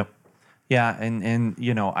easy. Yep. Yeah. And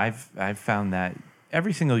you know, I've found that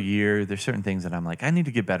every single year there's certain things that I'm like, I need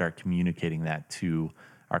to get better at communicating that to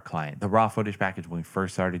our client. The raw footage package when we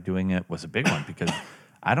first started doing it was a big one because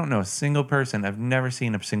I don't know a single person. I've never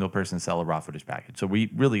seen a single person sell a raw footage package. So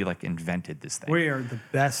we really like invented this thing. We are the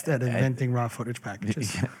best at inventing raw footage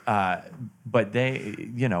packages. But they,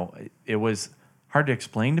 you know, it was hard to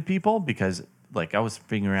explain to people because like I was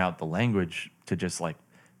figuring out the language to just like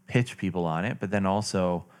pitch people on it. But then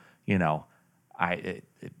also, you know,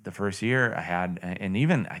 the first year I had, and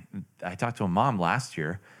even I talked to a mom last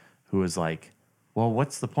year who was like, well,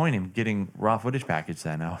 what's the point in getting raw footage package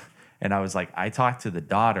then? And I was like, I talked to the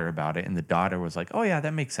daughter about it, and the daughter was like, oh, yeah,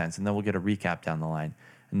 that makes sense. And then we'll get a recap down the line.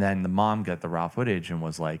 And then the mom got the raw footage and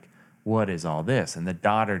was like, what is all this? And the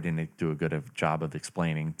daughter didn't do a good job of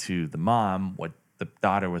explaining to the mom what the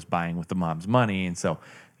daughter was buying with the mom's money. And so,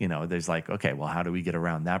 you know, there's like, okay, well, how do we get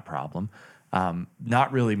around that problem?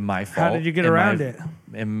 Not really my fault. How did you get around it?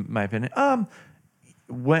 In my opinion.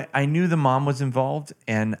 When I knew the mom was involved,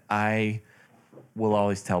 and I will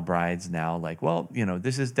always tell brides now, like, well, you know,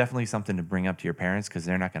 this is definitely something to bring up to your parents because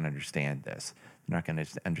they're not going to understand this. They're not going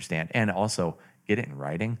to understand. And also get it in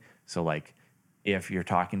writing. So, like, if you're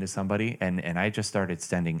talking to somebody, and I just started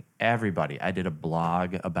sending everybody. I did a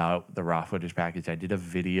blog about the raw footage package. I did a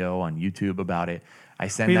video on YouTube about it. I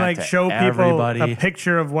sent that to show everybody. People a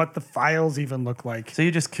picture of what the files even look like. So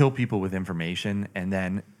you just kill people with information, and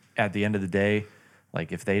then at the end of the day,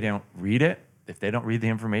 like if they don't read it, if they don't read the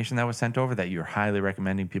information that was sent over that you're highly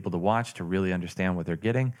recommending people to watch to really understand what they're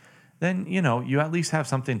getting, then, you know, you at least have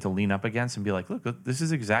something to lean up against and be like, look, this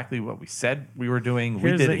is exactly what we said we were doing.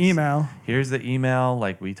 Here's the email. Here's the email.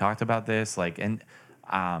 Like, we talked about this. Like, and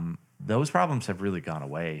those problems have really gone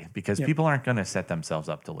away because people aren't going to set themselves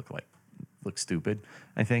up to look stupid,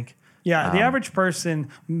 I think. Yeah, the average person,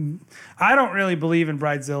 I don't really believe in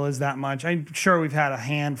bridezillas that much. I'm sure we've had a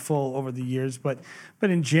handful over the years, but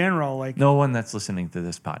in general, like no one that's listening to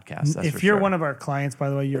this podcast. That's if you're one of our clients, by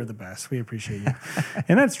the way, you're the best. We appreciate you,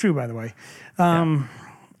 and that's true, by the way.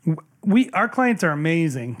 Our clients are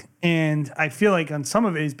amazing, and I feel like on some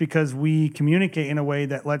of it is because we communicate in a way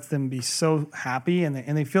that lets them be so happy, and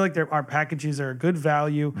they feel like our packages are a good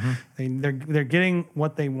value. They're getting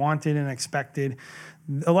what they wanted and expected.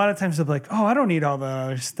 A lot of times they're like, oh, I don't need all the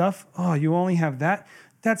other stuff. Oh, you only have that?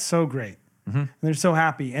 That's so great. And they're so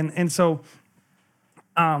happy. And so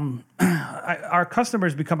our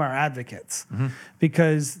customers become our advocates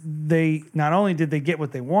because they not only did they get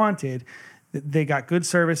what they wanted, they got good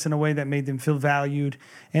service in a way that made them feel valued.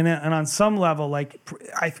 And on some level, like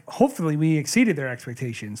hopefully we exceeded their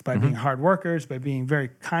expectations by being hard workers, by being very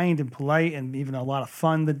kind and polite and even a lot of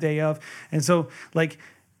fun the day of. And so like,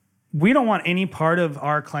 we don't want any part of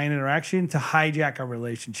our client interaction to hijack our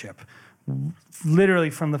relationship. Literally,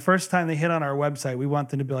 from the first time they hit on our website, we want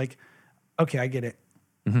them to be like, okay, I get it.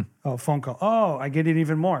 Oh, phone call. Oh, I get it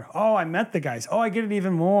even more. Oh, I met the guys. Oh, I get it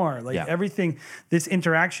even more. Like everything, this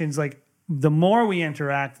interaction's like, the more we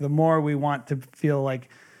interact, the more we want to feel like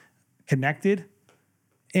connected.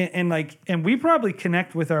 And we probably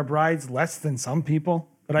connect with our brides less than some people,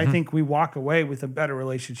 but I think we walk away with a better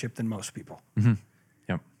relationship than most people.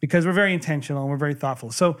 Because we're very intentional and we're very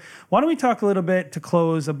thoughtful. So why don't we talk a little bit to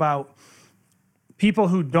close about people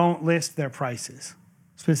who don't list their prices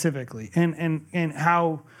specifically and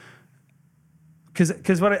how,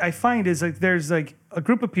 because what I find is like there's like a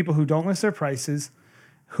group of people who don't list their prices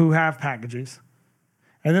who have packages.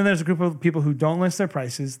 And then there's a group of people who don't list their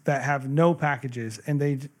prices that have no packages and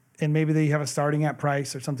maybe they have a starting at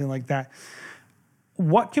price or something like that.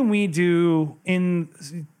 What can we do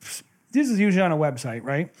this is usually on a website,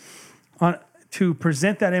 right? To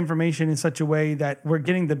present that information in such a way that we're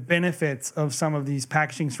getting the benefits of some of these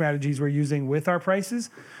packaging strategies we're using with our prices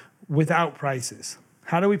without prices.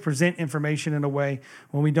 How do we present information in a way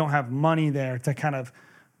when we don't have money there to kind of,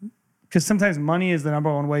 because sometimes money is the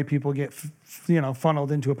number one way people get,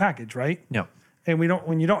 funneled into a package, right? Yeah. And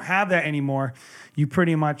when you don't have that anymore, you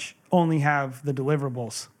pretty much only have the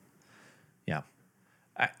deliverables. Yeah.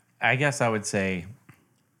 I guess I would say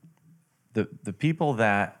the people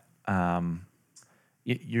that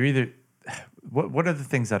you're either, what are the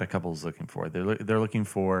things that a couple is looking for? They're looking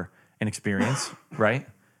for an experience, right?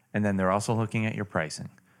 And then they're also looking at your pricing.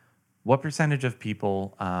 What percentage of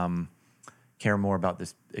people care more about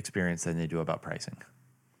this experience than they do about pricing?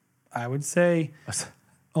 I would say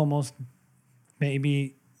almost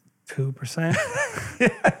maybe 2%.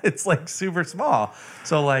 Yeah, it's like super small.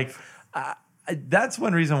 So like that's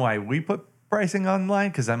one reason why we put pricing online,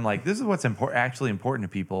 because I'm like, this is what's actually important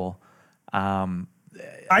to people.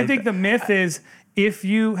 I think the myth is if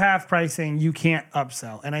you have pricing, you can't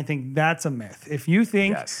upsell. And I think that's a myth. If you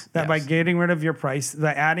think that by getting rid of your price,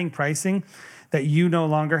 by adding pricing, that you no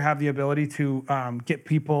longer have the ability to get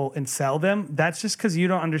people and sell them, that's just because you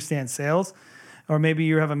don't understand sales. Or maybe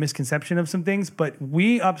you have a misconception of some things, but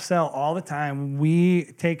we upsell all the time.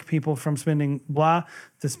 We take people from spending blah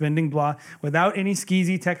to spending blah without any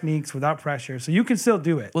skeezy techniques, without pressure. So you can still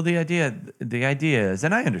do it. Well, the idea is,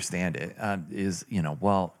 and I understand it, is,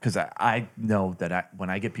 because I know that when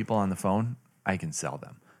I get people on the phone, I can sell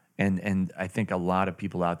them. And I think a lot of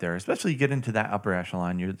people out there, especially you get into that upper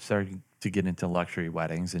echelon, you're starting to get into luxury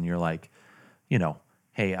weddings, and you're like,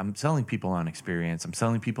 hey, I'm selling people on experience. I'm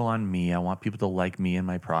selling people on me. I want people to like me and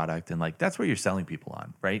my product. And like, that's what you're selling people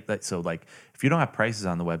on, right? So like, if you don't have prices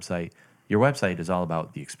on the website, your website is all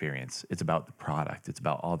about the experience. It's about the product. It's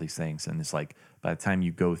about all these things. And it's like, by the time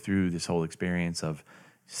you go through this whole experience of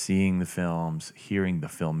seeing the films, hearing the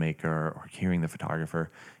filmmaker or hearing the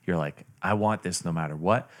photographer, you're like, I want this no matter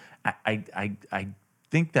what. I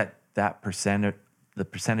think that percentage, the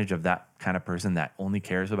percentage of that kind of person that only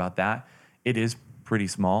cares about that, it is pretty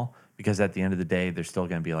small, because at the end of the day, they're still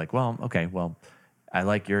going to be like, well, okay, well, I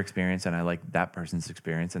like your experience and I like that person's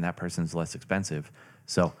experience, and that person's less expensive.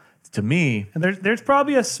 So to me, and there's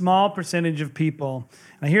probably a small percentage of people,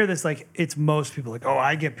 and I hear this like it's most people, like,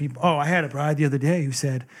 I get people. I had a bride the other day who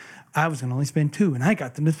said I was going to only spend 2 and I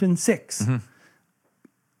got them to spend 6. Mm-hmm.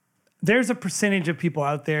 There's a percentage of people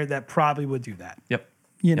out there that probably would do that. Yep.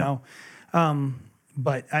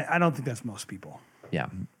 But I don't think that's most people. Yeah,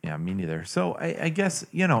 me neither. So I guess,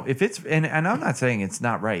 if it's, and I'm not saying it's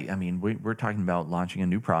not right. I mean, we're talking about launching a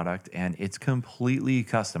new product and it's completely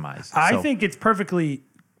customized. I think it's perfectly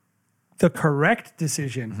the correct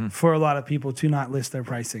decision for a lot of people to not list their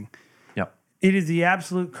pricing. Yep. It is the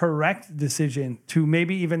absolute correct decision to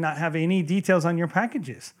maybe even not have any details on your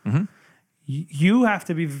packages. Mm-hmm. You have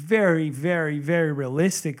to be very, very, very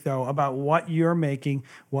realistic, though, about what you're making,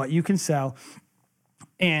 what you can sell,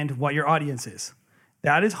 and what your audience is.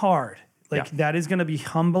 That is hard. That is going to be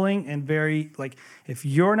humbling and very, if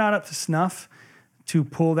you're not up to snuff to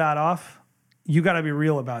pull that off, you got to be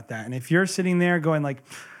real about that. And if you're sitting there going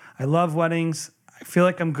I love weddings, I feel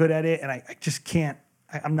like I'm good at it, and I just can't,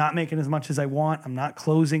 I'm not making as much as I want, I'm not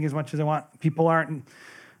closing as much as I want, people aren't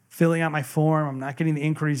filling out my form, I'm not getting the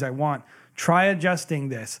inquiries I want, try adjusting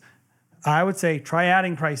this. I would say try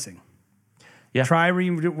adding pricing. Yeah. Try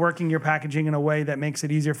reworking your packaging in a way that makes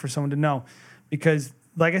it easier for someone to know. Because,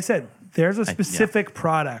 like I said, there's a specific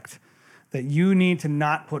product that you need to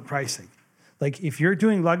not put pricing. Like, if you're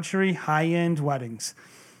doing luxury, high-end weddings,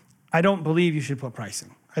 I don't believe you should put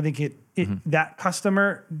pricing. I think that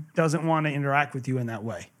customer doesn't want to interact with you in that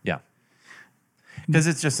way. Yeah. Because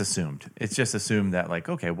it's just assumed. It's just assumed that,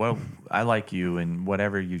 okay, well, I like you, and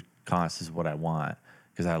whatever you cost is what I want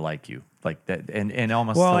because I like you. Like that, and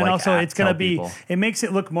almost and also it's going to be people. It makes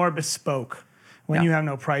it look more bespoke when you have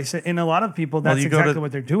no price. And a lot of people, that's exactly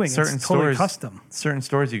what they're doing. Certain it's totally stores, custom. Certain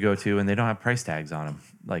stores you go to and they don't have price tags on them.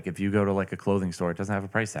 Like if you go to a clothing store, it doesn't have a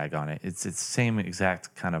price tag on it. It's the same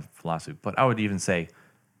exact kind of philosophy. But I would even say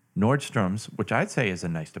Nordstrom's, which I'd say is a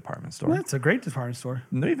nice department store. Well, it's a great department store.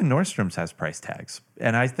 Even Nordstrom's has price tags,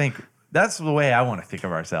 and I think that's the way I want to think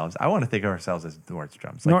of ourselves. I want to think of ourselves as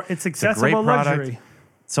Nordstrom's. It's accessible luxury.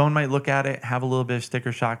 Someone might look at it, have a little bit of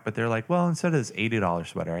sticker shock, but they're like, well, instead of this $80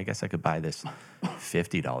 sweater, I guess I could buy this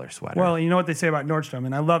 $50 sweater. Well, you know what they say about Nordstrom,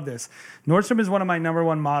 and I love this. Nordstrom is one of my number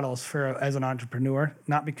one models as an entrepreneur,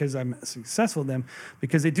 not because I'm successful with them,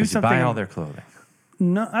 because they do something. You buy all their clothing.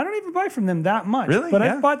 No, I don't even buy from them that much. Really? But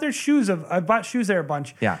I've bought their shoes. I've bought shoes there a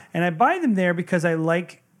bunch. Yeah. And I buy them there because I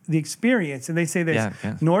like the experience. And they say this,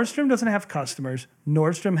 Nordstrom doesn't have customers.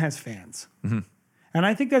 Nordstrom has fans. Mm-hmm. And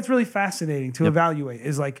I think that's really fascinating to evaluate,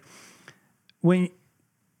 is when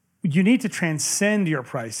you need to transcend your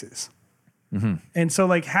prices. And so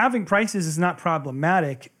like having prices is not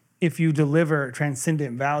problematic if you deliver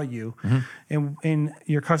transcendent value in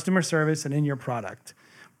your customer service and in your product.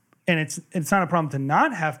 And it's not a problem to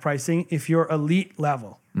not have pricing if you're elite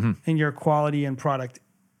level in your quality and product.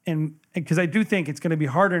 And because I do think it's going to be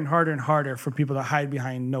harder and harder and harder for people to hide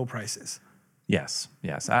behind no prices. Yes.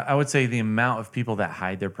 I would say the amount of people that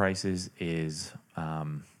hide their prices is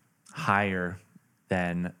higher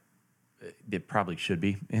than it probably should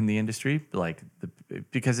be in the industry.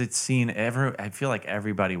 Because it's seen, I feel like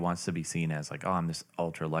everybody wants to be seen as like, oh, I'm this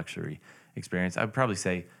ultra luxury experience. I would probably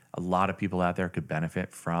say a lot of people out there could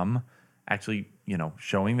benefit from actually,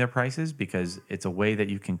 showing their prices, because it's a way that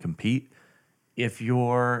you can compete.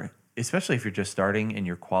 Especially if you're just starting and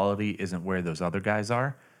your quality isn't where those other guys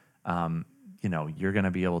are, you're going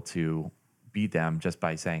to be able to beat them just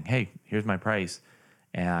by saying, hey, here's my price.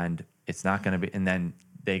 And it's not going to be, and then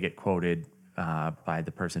they get quoted by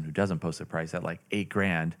the person who doesn't post their price at like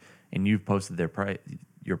 $8,000, and you've posted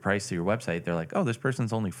your price to your website. They're like, oh, this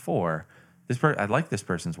person's only $4,000. I like this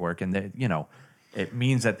person's work, and it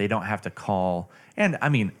means that they don't have to call. And I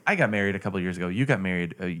mean, I got married a couple of years ago. You got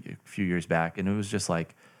married a few years back, and it was just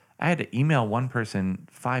like I had to email one person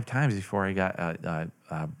 5 times before I got a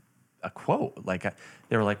quote.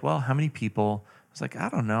 They were like, well, how many people? I was like, I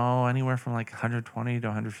don't know, anywhere from like 120 to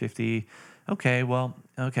 150. Okay,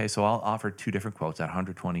 so I'll offer 2 different quotes at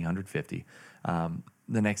 120, 150.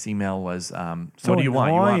 The next email was, what do you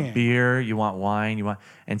want? You want beer? You want wine?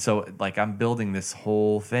 And so like I'm building this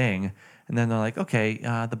whole thing, and then they're like, okay,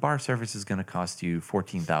 the bar service is going to cost you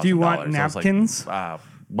 $14,000. Do you want napkins?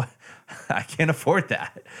 What? I can't afford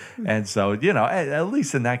that. And so, at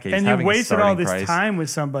least in that case, and you wasted all this time with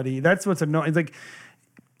somebody. That's what's annoying. It's like,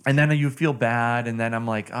 and then you feel bad, and then I'm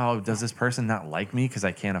like, oh, does this person not like me because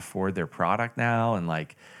I can't afford their product now? And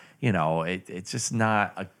like, it's just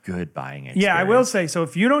not a good buying experience. Yeah, I will say, so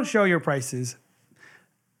if you don't show your prices,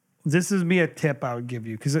 this would be a tip I would give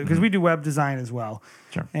you, because we do web design as well.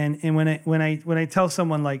 Sure. And when I tell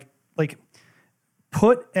someone like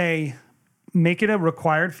make it a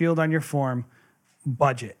required field on your form,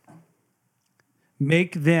 budget.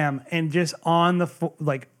 Make them, and just on the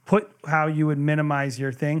put how you would minimize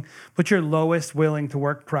your thing. Put your lowest willing to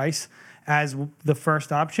work price as the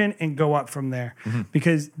first option and go up from there.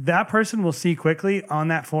 Because that person will see quickly on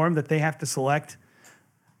that form that they have to select,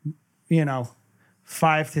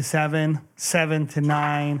 5 to 7, 7 to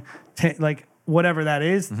 9, 10, like whatever that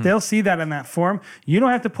is. They'll see that on that form. You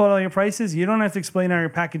don't have to put all your prices. You don't have to explain all your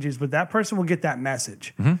packages, but that person will get that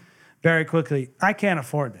message very quickly. I can't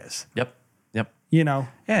afford this. Yep.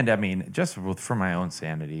 And I mean, just for my own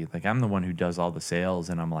sanity, like I'm the one who does all the sales,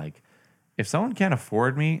 and I'm like, if someone can't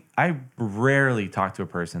afford me, I rarely talk to a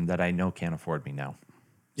person that I know can't afford me now.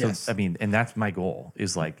 So, Yes. I mean, and that's my goal,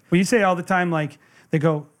 is like, Well, you say all the time, like they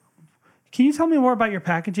go, can you tell me more about your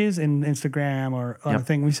packages in Instagram or on a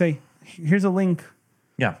thing? We say, here's a link.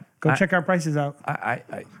 yeah, Go check our prices out.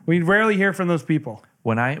 I We rarely hear from those people.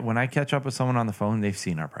 when I catch up with someone on the phone, they've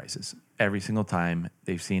seen our prices every single time.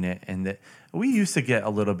 They've seen it, and we used to get a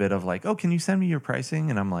little bit of like, oh, can you send me your pricing?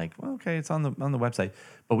 And I'm like, well, okay, it's on the website,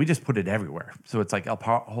 but we just put it everywhere, so it's like a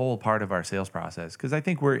whole part of our sales process, because I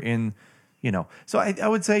think we're in, So I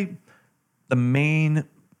would say the main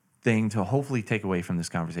thing to hopefully take away from this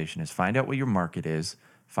conversation is find out what your market is.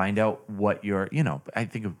 Find out what your, I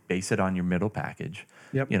think base it on your middle package.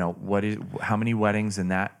 Yep. How many weddings in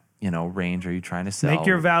that, range are you trying to sell? Make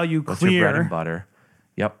your value What's clear. your bread and butter?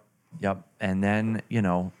 Yep. And then,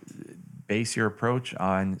 base your approach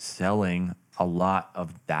on selling a lot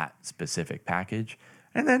of that specific package.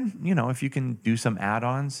 And then, if you can do some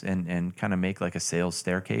add-ons and kind of make like a sales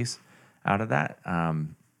staircase out of that,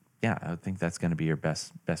 I think that's going to be your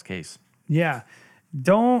best case. Yeah.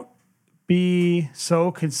 Don't be so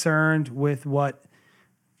concerned with what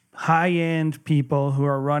high-end people who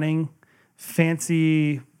are running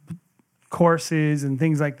fancy courses and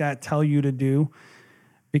things like that tell you to do,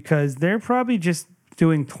 because they're probably just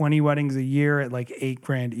doing 20 weddings a year at like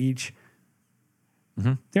 $8,000 each.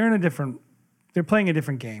 They're playing a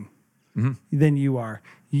different game than you are.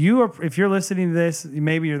 If you're listening to this,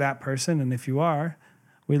 maybe you're that person, and if you are,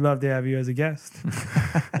 we'd love to have you as a guest.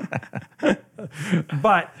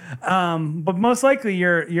 But most likely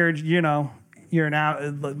you're now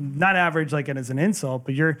not average like it as an insult,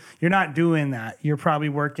 but you're not doing that. You're probably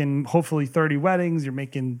working hopefully 30 weddings. You're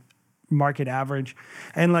making market average,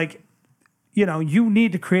 and you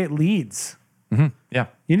need to create leads. Yeah,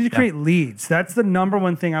 you need to create leads. That's the number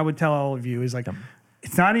one thing I would tell all of you is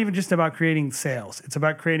it's not even just about creating sales. It's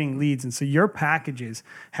about creating leads. And so your packages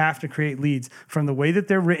have to create leads, from the way that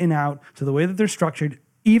they're written out to the way that they're structured.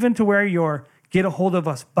 even to where your get a hold of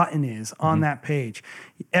us button is on that page.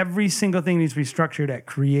 Every single thing needs to be structured at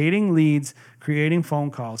creating leads, creating phone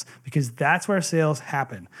calls, because that's where sales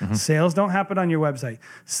happen. Sales don't happen on your website.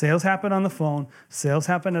 Sales happen on the phone. Sales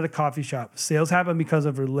happen at a coffee shop. Sales happen because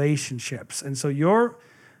of relationships. And so your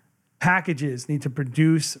packages need to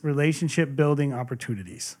produce relationship building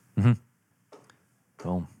opportunities.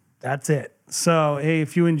 Cool. That's it. So, hey,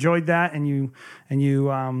 if you enjoyed that and you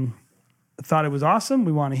thought it was awesome,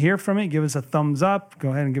 we want to hear from it. Give us a thumbs up. Go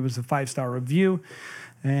ahead and give us a 5-star review.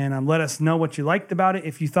 And let us know what you liked about it.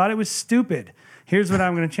 If you thought it was stupid, here's what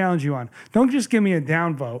I'm going to challenge you on. Don't just give me a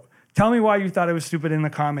downvote. Tell me why you thought it was stupid in the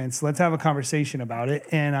comments. Let's have a conversation about it.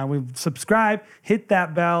 And we subscribe, hit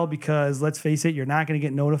that bell, because let's face it, you're not going to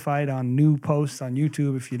get notified on new posts on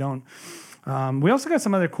YouTube if you don't. We also got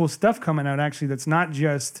some other cool stuff coming out, actually, that's not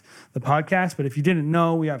just the podcast. But if you didn't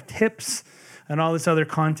know, we have tips and all this other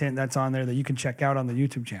content that's on there that you can check out on the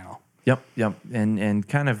YouTube channel. Yep. And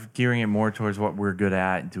kind of gearing it more towards what we're good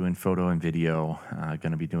at, doing photo and video.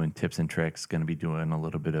 Going to be doing tips and tricks. Going to be doing a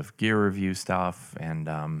little bit of gear review stuff. And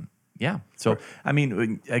so, I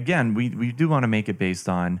mean, again, we do want to make it based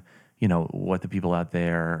on, what the people out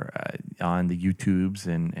there on the YouTubes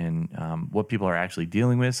and what people are actually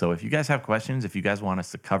dealing with. So if you guys have questions, if you guys want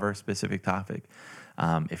us to cover a specific topic,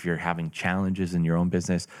 if you're having challenges in your own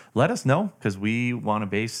business, let us know, because we want to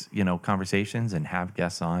base, conversations and have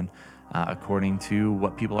guests on according to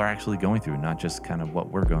what people are actually going through, not just kind of what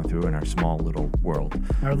we're going through in our small little world.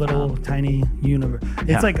 Our little tiny universe.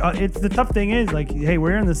 It's like, it's the tough thing is, like, hey,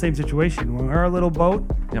 we're in the same situation. When we're a little boat,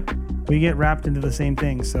 we get wrapped into the same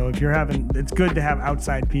thing. So if you're it's good to have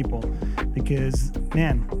outside people, because,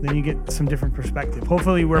 man, then you get some different perspective.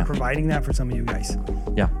 Hopefully we're providing that for some of you guys.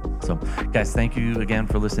 Yeah. So, guys, thank you again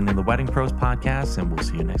for listening to the Wedding Pros podcast, and we'll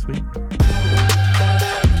see you next week.